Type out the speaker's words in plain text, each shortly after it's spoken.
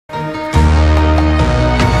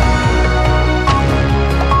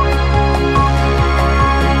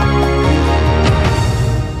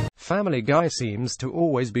Family Guy seems to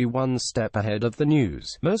always be one step ahead of the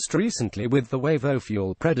news, most recently with the wave of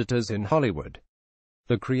ofual predators in Hollywood.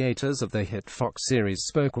 The creators of the hit Fox series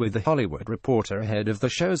spoke with The Hollywood Reporter ahead of the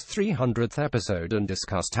show's 300th episode and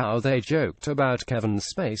discussed how they joked about Kevin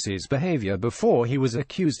Spacey's behavior before he was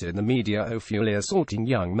accused in the media of ofually assaulting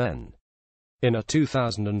young men. In a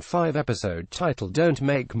 2005 episode titled Don't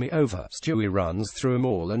Make Me Over, Stewie runs through a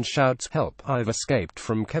mall and shouts, "Help, I've escaped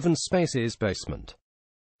from Kevin Spacey's basement.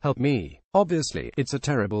 Help me." Obviously, it's a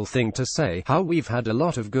terrible thing to say, how we've had a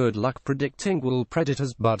lot of good luck predicting ofual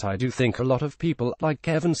predators, but I do think a lot of people, like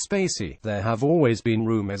Kevin Spacey, there have always been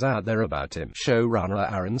rumors out there about him,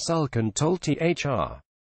 showrunner Aaron Sorkin told THR.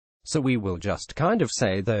 So we will just kind of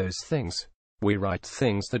say those things. We write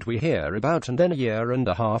things that we hear about, and then a year and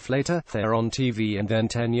a half later, they're on TV, and then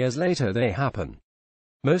 10 years later they happen.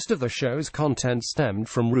 Most of the show's content stemmed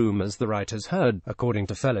from rumors the writers heard, according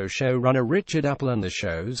to fellow showrunner Richard Apple and the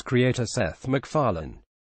show's creator Seth MacFarlane.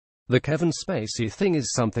 The Kevin Spacey thing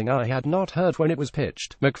is something I had not heard when it was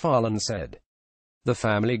pitched, MacFarlane said. The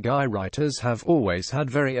Family Guy writers have always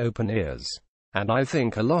had very open ears. And I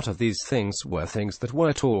think a lot of these things were things that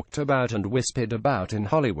were talked about and whispered about in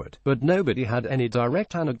Hollywood, but nobody had any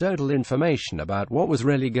direct anecdotal information about what was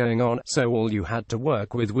really going on, so all you had to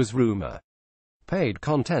work with was rumor. Paid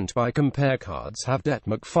content by compare cards have det.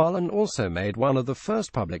 MacFarlane also made one of the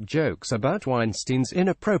first public jokes about Weinstein's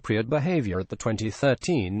inappropriate behavior at the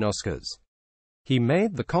 2013 Oscars. He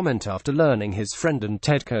made the comment after learning his friend and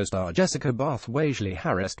TED co-star Jessica Barth Waisley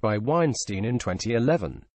harassed by Weinstein in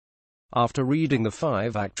 2011. After reading the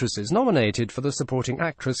 5 actresses nominated for the supporting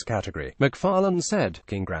actress category, MacFarlane said,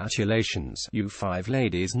 "Congratulations, you 5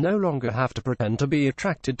 ladies no longer have to pretend to be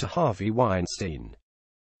attracted to Harvey Weinstein."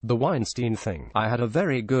 The Weinstein thing. I had a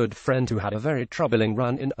very good friend who had a very troubling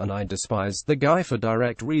run-in, and I despised the guy for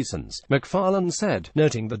direct reasons, MacFarlane said,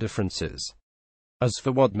 noting the differences. As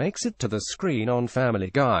for what makes it to the screen on Family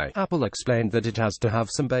Guy, Apple explained that it has to have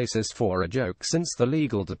some basis for a joke since the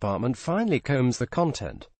legal department finally combs the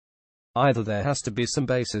content. Either there has to be some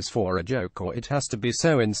basis for a joke, or it has to be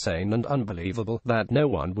so insane and unbelievable that no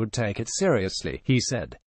one would take it seriously, he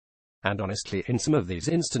said. And honestly, in some of these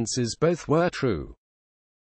instances both were true.